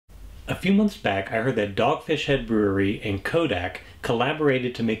A few months back, I heard that Dogfish Head Brewery and Kodak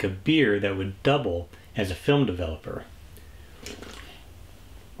collaborated to make a beer that would double as a film developer.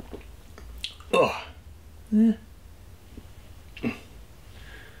 Ugh.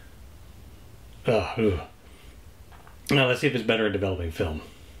 Ugh. Now let's see if it's better at developing film.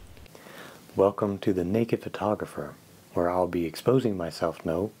 Welcome to The Naked Photographer, where I'll be exposing myself.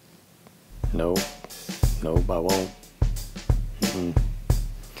 No, I won't.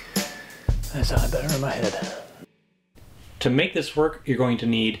 That sounded better in my head. To make this work, you're going to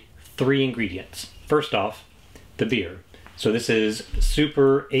need 3 ingredients. First off, the beer. So this is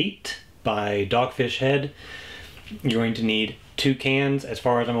Super 8 by Dogfish Head. You're going to need 2 cans. As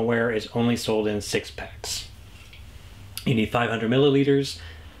far as I'm aware, it's only sold in 6-packs. You need 500 milliliters.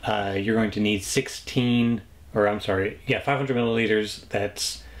 You're going to need 500 milliliters.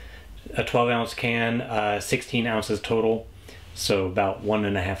 That's a 12-ounce can, 16 ounces total. So about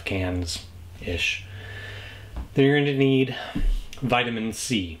 1.5 cans-ish. Then you're going to need vitamin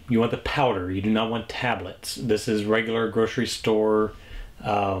C. You want the powder. You do not want tablets. This is regular grocery store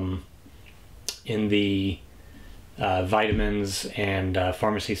in the vitamins and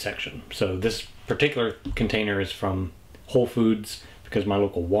pharmacy section. So this particular container is from Whole Foods because my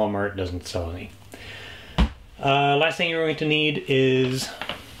local Walmart doesn't sell any. Last thing you're going to need is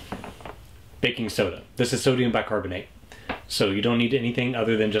baking soda. This is sodium bicarbonate. So you don't need anything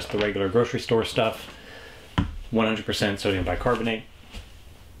other than just the regular grocery store stuff. 100% sodium bicarbonate,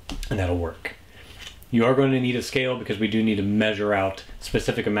 and that'll work. You are going to need a scale because we do need to measure out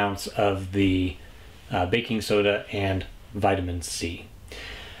specific amounts of the baking soda and vitamin C.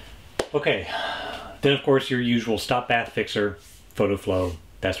 Okay, then of course your usual stop bath fixer, photo flow,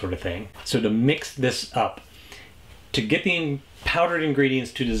 that sort of thing. So to mix this up, to get the powdered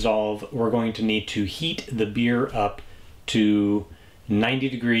ingredients to dissolve, we're going to need to heat the beer up to 90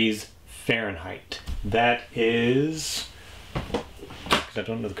 degrees Fahrenheit. That is, because I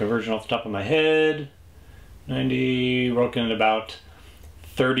don't know the conversion off the top of my head, 90, we're looking at about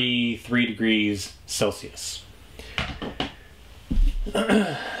 33 degrees Celsius.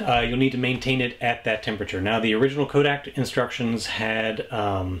 You'll need to maintain it at that temperature. Now the original Kodak instructions had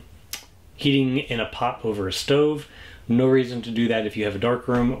heating in a pot over a stove. No reason to do that if you have a dark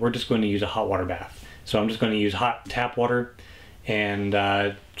room. We're just going to use a hot water bath. So I'm just going to use hot tap water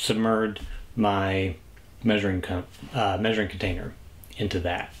and submerge my measuring container into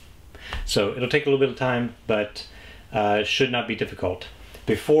that. So it'll take a little bit of time, but should not be difficult.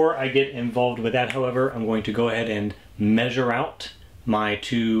 Before I get involved with that, however, I'm going to go ahead and measure out my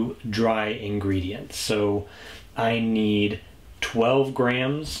 2 dry ingredients. So I need 12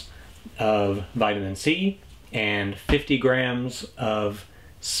 grams of vitamin C and 50 grams of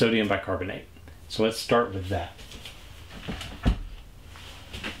sodium bicarbonate. So let's start with that.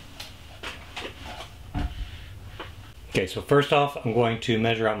 Okay, so first off, I'm going to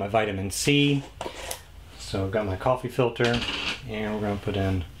measure out my vitamin C. So I've got my coffee filter, and we're going to put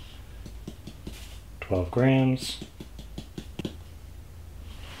in 12 grams.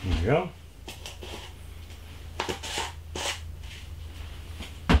 There we go.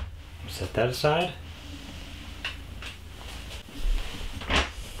 Set that aside.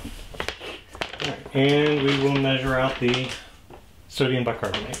 All right, and we will measure out the sodium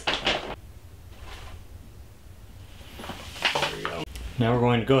bicarbonate. Now we're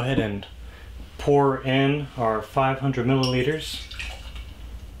going to go ahead and pour in our 500 milliliters.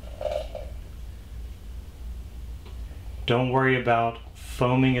 Don't worry about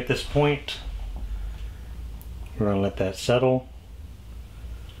foaming at this point. We're going to let that settle.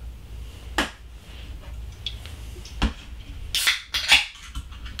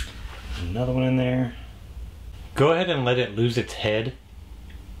 Another one in there. Go ahead and let it lose its head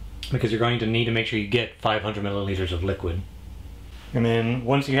because you're going to need to make sure you get 500 milliliters of liquid. And then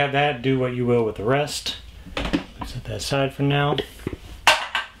once you have that, do what you will with the rest. Set that aside for now.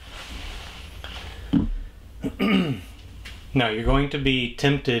 Now you're going to be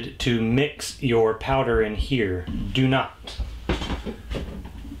tempted to mix your powder in here. Do not.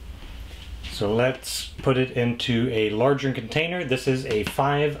 So let's put it into a larger container. This is a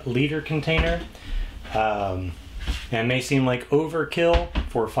 5-liter container. And it may seem like overkill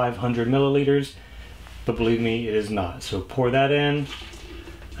for 500 milliliters. But believe me, it is not. So pour that in.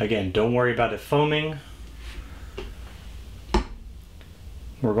 Again, don't worry about it foaming.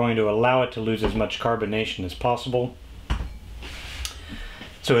 We're going to allow it to lose as much carbonation as possible.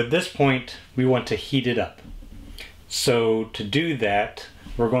 So at this point, we want to heat it up. So to do that,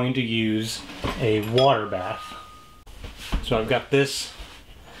 we're going to use a water bath. So I've got this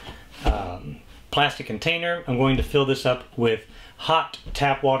plastic container. I'm going to fill this up with hot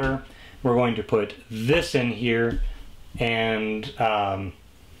tap water. we're going to put this in here and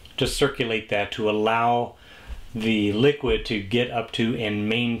just circulate that to allow the liquid to get up to and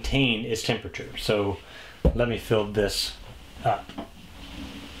maintain its temperature. So let me fill this up.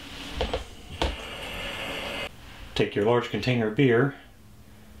 Take your large container of beer,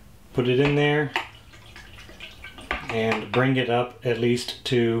 put it in there, and bring it up at least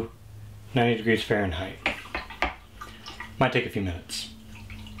to 90 degrees Fahrenheit. Might take a few minutes.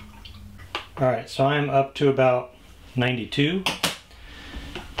 Alright, so I'm up to about 92.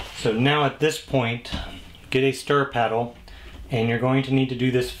 So now at this point, get a stir paddle, and you're going to need to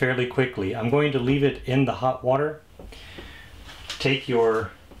do this fairly quickly. I'm going to leave it in the hot water. Take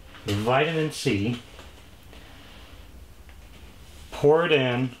your vitamin C, pour it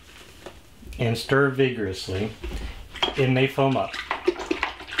in, and stir vigorously. It may foam up.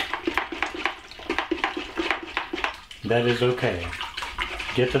 That is okay.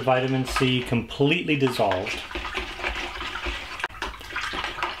 Get the vitamin C completely dissolved.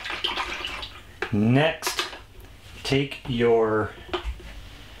 Next, take your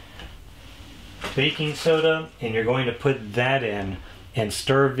baking soda and you're going to put that in and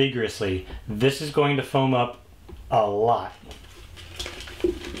stir vigorously. This is going to foam up a lot.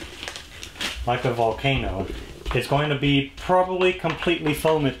 Like a volcano. It's going to be probably completely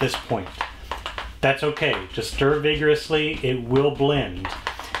foam at this point. That's okay, just stir vigorously, it will blend.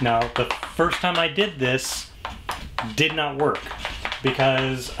 Now, the first time I did this did not work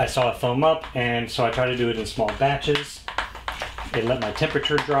because I saw it foam up, and so I tried to do it in small batches. It let my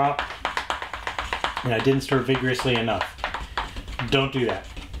temperature drop, and I didn't stir vigorously enough. Don't do that.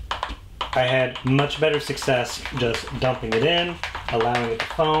 I had much better success just dumping it in, allowing it to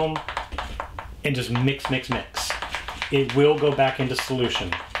foam, and just mix, mix, mix. It will go back into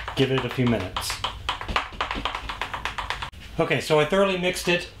solution. Give it a few minutes. Okay, so I thoroughly mixed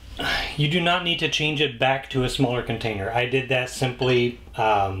it. You do not need to change it back to a smaller container. I did that simply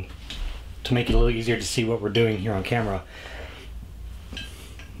to make it a little easier to see what we're doing here on camera.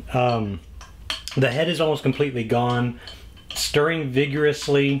 The head is almost completely gone. Stirring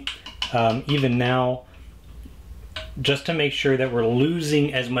vigorously, even now, just to make sure that we're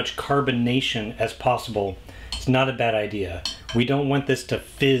losing as much carbonation as possible. It's not a bad idea. We don't want this to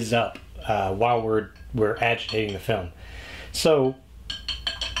fizz up while we're agitating the film. So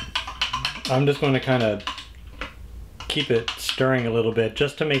I'm just going to kind of keep it stirring a little bit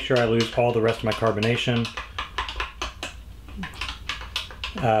just to make sure I lose all the rest of my carbonation.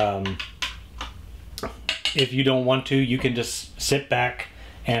 If you don't want to, you can just sit back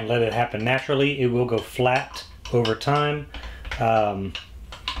and let it happen naturally. It will go flat over time,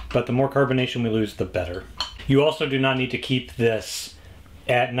 but the more carbonation we lose, the better. You also do not need to keep this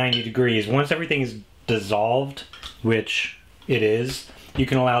at 90 degrees. Once everything is dissolved, which it is, you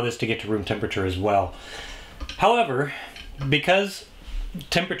can allow this to get to room temperature as well. However, because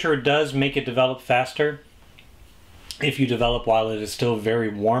temperature does make it develop faster, if you develop while it is still very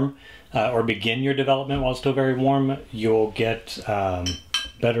warm, or begin your development while it's still very warm, you'll get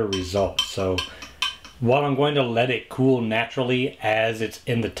better results. So while I'm going to let it cool naturally as it's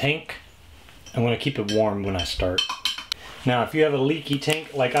in the tank, I'm going to keep it warm when I start. Now, if you have a leaky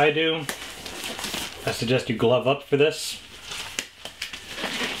tank like I do, I suggest you glove up for this.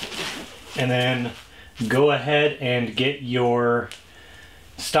 And then go ahead and get your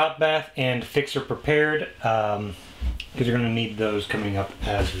stop bath and fixer prepared, because you're going to need those coming up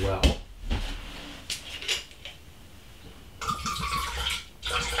as well.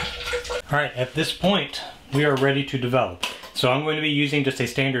 Alright, at this point, we are ready to develop. So I'm going to be using just a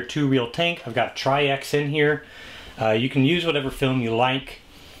standard 2-reel tank. I've got Tri-X in here. You can use whatever film you like,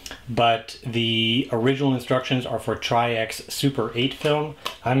 but the original instructions are for Tri-X Super 8 film.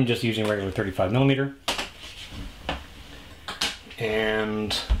 I'm just using regular 35mm.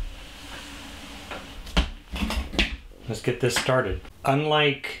 And let's get this started.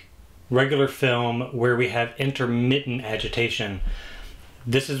 Unlike regular film where we have intermittent agitation,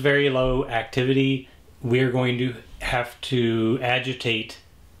 this is very low activity. We're going to have to agitate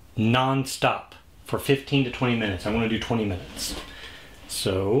non-stop for 15 to 20 minutes. I'm going to do 20 minutes.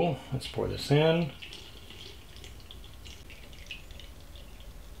 So let's pour this in.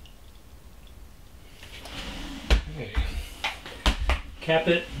 Okay. Cap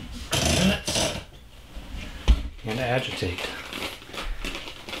it, 20 minutes, and agitate.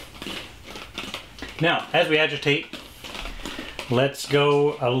 Now, as we agitate, let's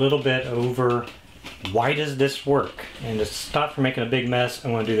go a little bit over why does this work? And to stop from making a big mess,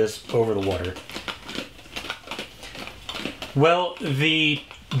 I'm going to do this over the water. Well, the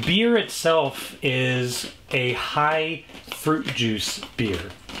beer itself is a high fruit juice beer.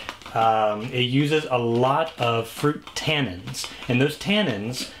 It uses a lot of fruit tannins, and those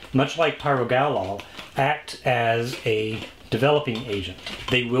tannins, much like pyrogalol, act as a developing agent.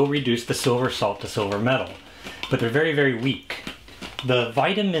 They will reduce the silver salt to silver metal, but they're very, very weak. The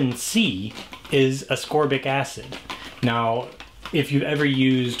vitamin C is ascorbic acid. Now, if you've ever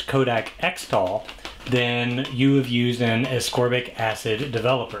used Kodak Xtol, then you have used an ascorbic acid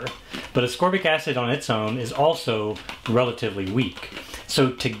developer. But ascorbic acid on its own is also relatively weak.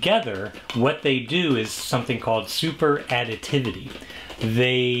 So together, what they do is something called super additivity.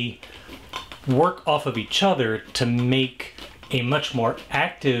 They work off of each other to make a much more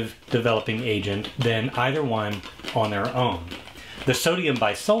active developing agent than either one on their own. The sodium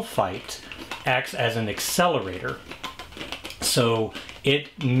bisulfite acts as an accelerator. So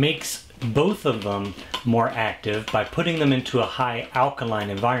it makes both of them more active by putting them into a high alkaline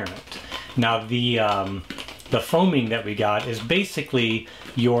environment. Now the foaming that we got is basically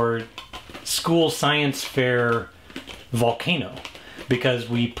your school science fair volcano, because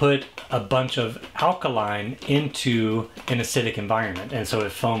we put a bunch of alkaline into an acidic environment, and so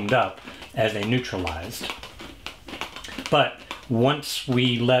it foamed up as they neutralized. But once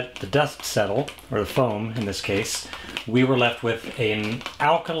we let the dust settle, or the foam in this case, we were left with an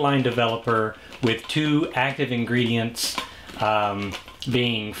alkaline developer with two active ingredients,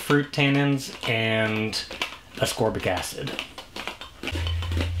 being fruit tannins and ascorbic acid.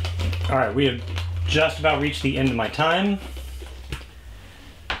 All right, we have just about reached the end of my time.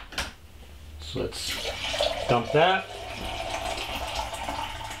 So let's dump that.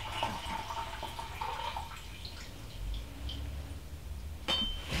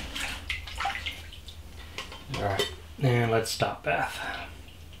 All right, and let's stop bath.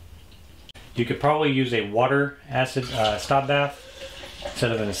 You could probably use a water acid stop bath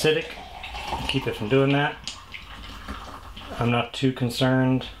instead of an acidic. Keep it from doing that. I'm not too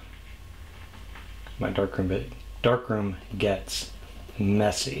concerned. My darkroom gets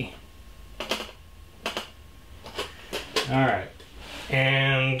messy. All right,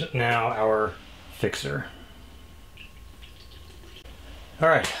 and now our fixer. All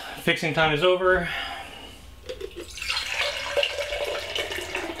right, fixing time is over.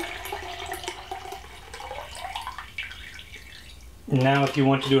 Now if you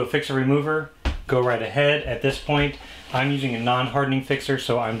want to do a fixer remover, go right ahead. At this point, I'm using a non-hardening fixer,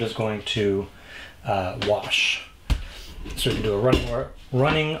 so I'm just going to wash. So we can do a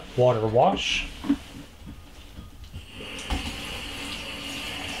running water wash.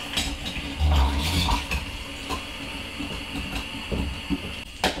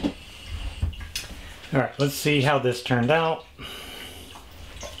 All right, let's see how this turned out.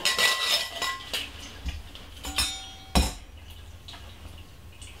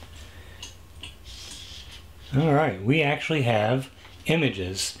 All right, we actually have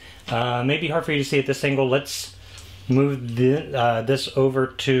images. Maybe hard for you to see at this angle. Let's move this over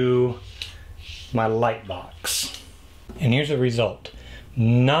to my light box. And here's the result.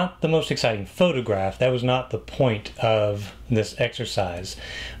 Not the most exciting photograph. That was not the point of this exercise.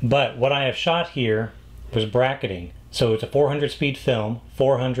 But what I have shot here was bracketing. So it's a 400 speed film,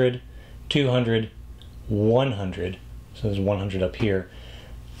 400, 200, 100. So there's 100 up here.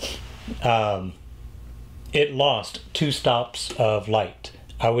 It lost 2 stops of light.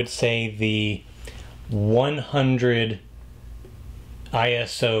 I would say the 100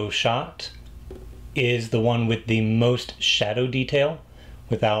 ISO shot is the one with the most shadow detail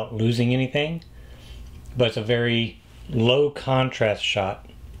without losing anything, but it's a very low contrast shot.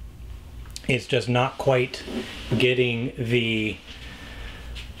 It's just not quite getting the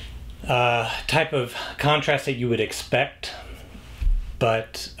type of contrast that you would expect,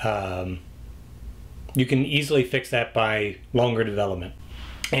 but you can easily fix that by longer development.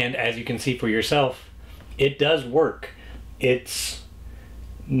 And as you can see for yourself, it does work. It's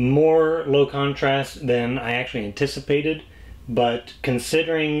more low contrast than I actually anticipated, but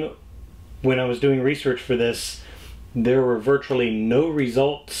considering when I was doing research for this, there were virtually no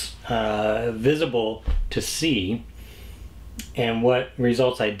results visible to see, and what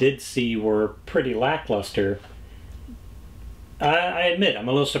results I did see were pretty lackluster. I admit, I'm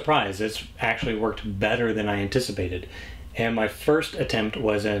a little surprised. It's actually worked better than I anticipated. And my first attempt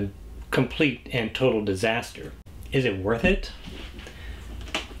was a complete and total disaster. Is it worth it?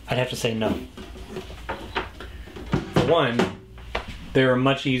 I'd have to say no. For one, there are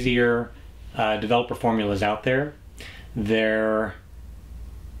much easier developer formulas out there. There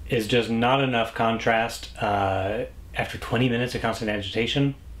is just not enough contrast after 20 minutes of constant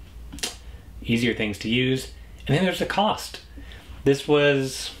agitation. Easier things to use. And then there's the cost. This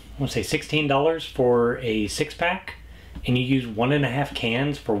was, I want to say $16 for a 6-pack, and you use 1.5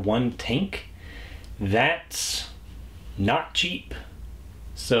 cans for one tank, that's not cheap.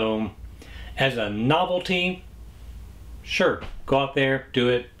 So as a novelty, sure, go out there, do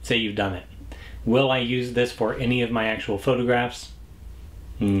it, say you've done it. Will I use this for any of my actual photographs?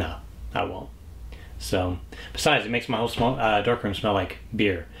 No, I won't. So, besides, it makes my whole darkroom smell like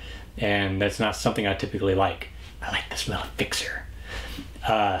beer, and that's not something I typically like. I like the smell of Fixer.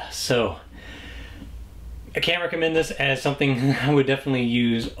 So, I can't recommend this as something I would definitely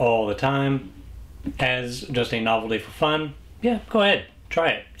use all the time. As just a novelty for fun, yeah, go ahead, try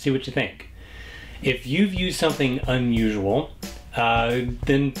it, see what you think. If you've used something unusual,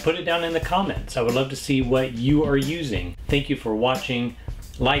 then put it down in the comments. I would love to see what you are using. Thank you for watching.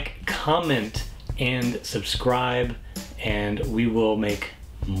 Like, comment, and subscribe, and we will make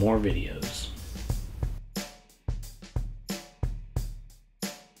more videos.